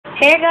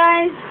Hey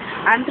guys,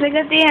 I'm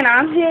Pragati and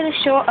I'm here to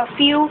show a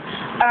few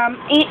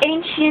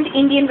ancient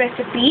Indian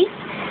recipes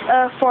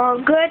for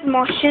good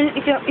motion.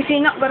 If you're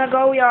not gonna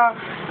go your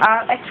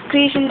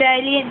excretion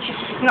daily, and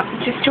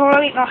just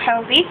totally not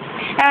healthy,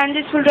 and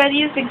this will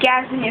reduce the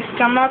gas in your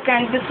stomach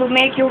and this will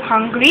make you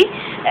hungry.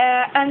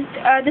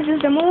 This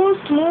is the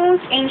most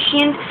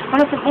ancient,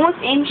 one of the most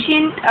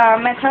ancient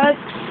methods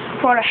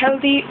for a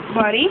healthy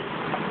body.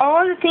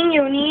 All the thing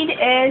you need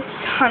is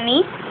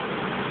honey.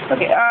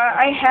 Okay,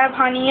 I have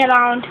honey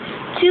around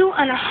 2.5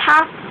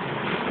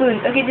 spoons.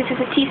 Okay, this is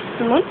a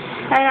teaspoon,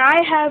 and I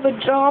have a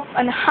drop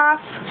and a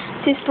half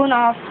teaspoon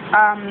of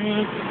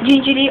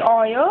gingery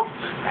oil,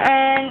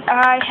 and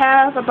I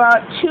have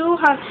about two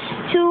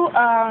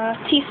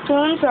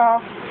teaspoons of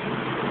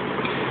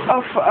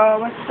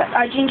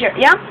ginger.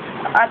 Yeah,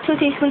 2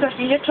 teaspoons of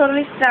ginger.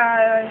 Totally,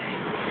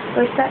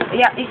 what's that?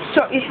 Yeah, it's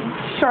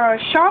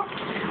chopped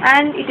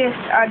and it is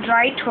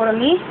dried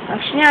totally.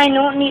 Actually, I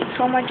don't need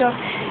so much of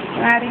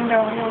adding the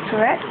oil to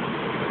it.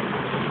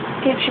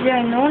 Actually,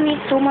 I don't need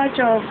so much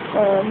of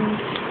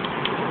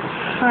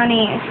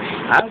honey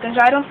because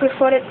I don't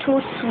prefer it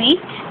too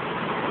sweet.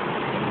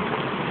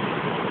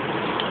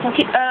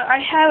 Okay, I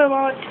have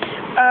about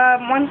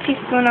 1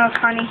 teaspoon of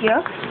honey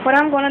here. What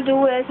I'm gonna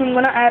do is I'm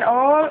gonna add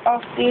all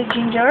of the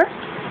ginger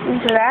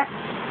into that.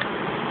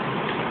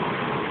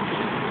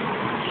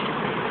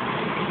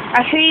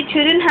 Actually, it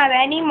shouldn't have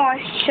any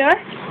moisture.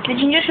 The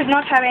ginger should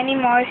not have any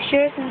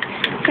moisture since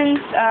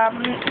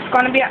it's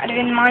gonna be added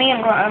in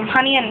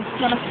honey and it's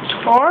gonna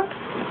store.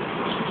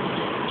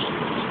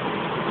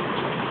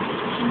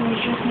 And you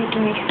just need to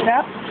mix it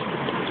up.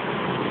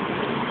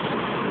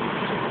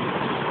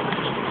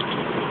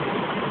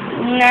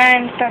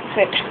 And that's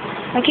it.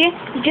 Okay,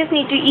 you just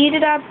need to eat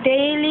it up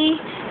daily,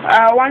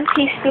 1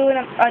 teaspoon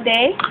a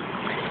day.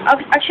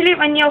 Actually,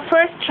 when you're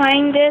first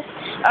trying this,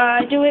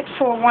 do it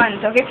for once,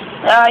 okay?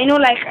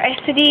 Like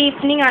yesterday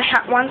evening I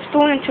had 1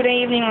 spoon, and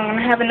today evening I'm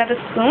gonna have another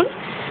spoon.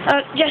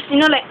 Just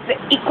like the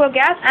equal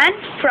gap, and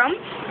from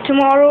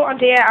tomorrow or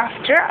day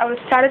after I will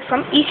start it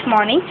from each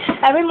morning.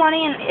 Every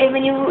morning, and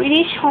when you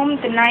reach home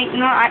the night,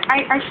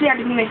 I actually had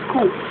to do my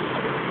school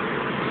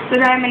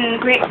because I'm in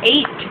grade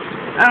 8.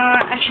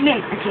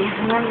 Okay,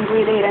 I'm not in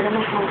grade 8. I don't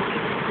know how.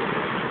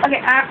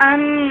 Okay,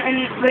 I'm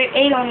in grade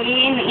 8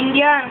 only in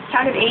India. I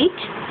started 8.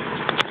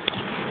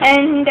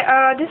 And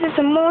this is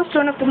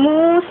one of the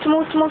most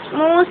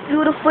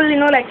beautiful,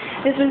 like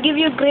this will give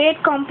you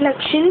great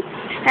complexion,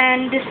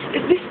 and this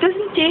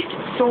doesn't taste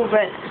so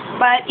well,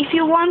 but if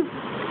you want,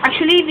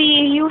 actually we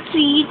used to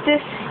eat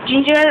this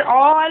ginger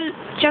all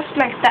just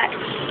like that,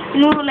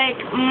 like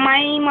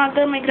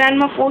my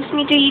grandma forced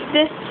me to eat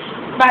this.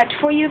 But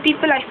for you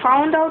people, I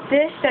found out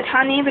that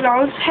honey will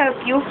also help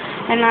you,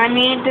 and I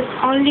made this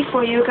only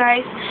for you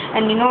guys.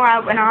 And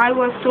when I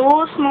was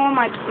so small,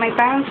 my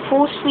parents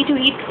forced me to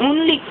eat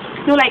only,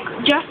 like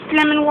just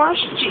lemon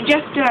wash,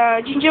 just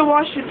ginger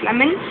wash with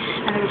lemon,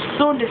 and it was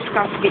so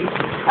disgusting.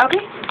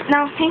 Okay,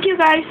 now thank you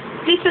guys.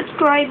 Please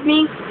subscribe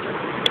me,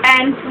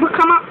 and we'll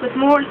come up with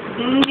more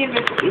Indian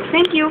recipes.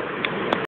 Thank you.